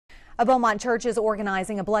A Beaumont church is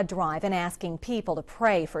organizing a blood drive and asking people to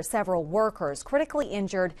pray for several workers critically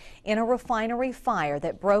injured in a refinery fire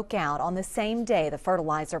that broke out on the same day the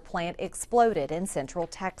fertilizer plant exploded in Central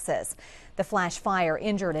Texas. The flash fire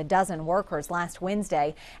injured a dozen workers last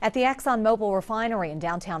Wednesday at the Exxon Mobil refinery in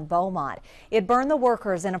downtown Beaumont. It burned the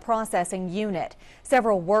workers in a processing unit.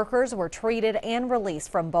 Several workers were treated and released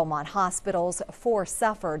from Beaumont hospitals. 4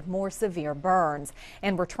 suffered more severe burns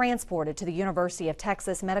and were transported to the University of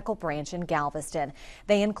Texas Medical Branch in Galveston.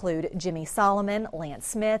 They include Jimmie Solomon, Lance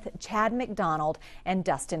Smith, Chad McDonald, and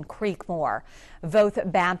Dustin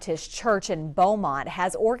Creekmore.Voth Baptist Church in Beaumont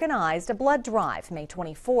has organized a blood drive May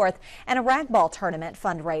 24th, and a racquetball tournament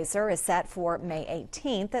fundraiser is set for May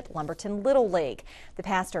 18th at Lumberton Little League. The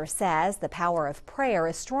pastor says the power of prayer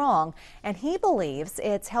is strong, and he believes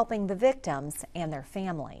it's helping the victims and their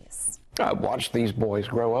families. I've watched these boys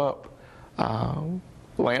grow up.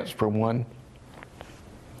 Lance, for one,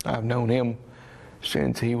 I've known him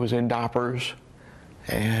since he was in diapers,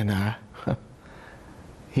 and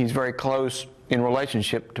he's very close in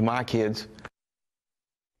relationship to my kids.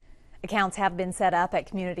 Accounts have been set up at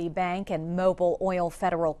Community Bank and Mobil Oil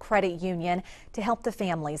Federal Credit Union to help the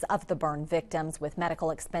families of the burn victims with medical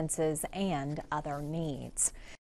expenses and other needs.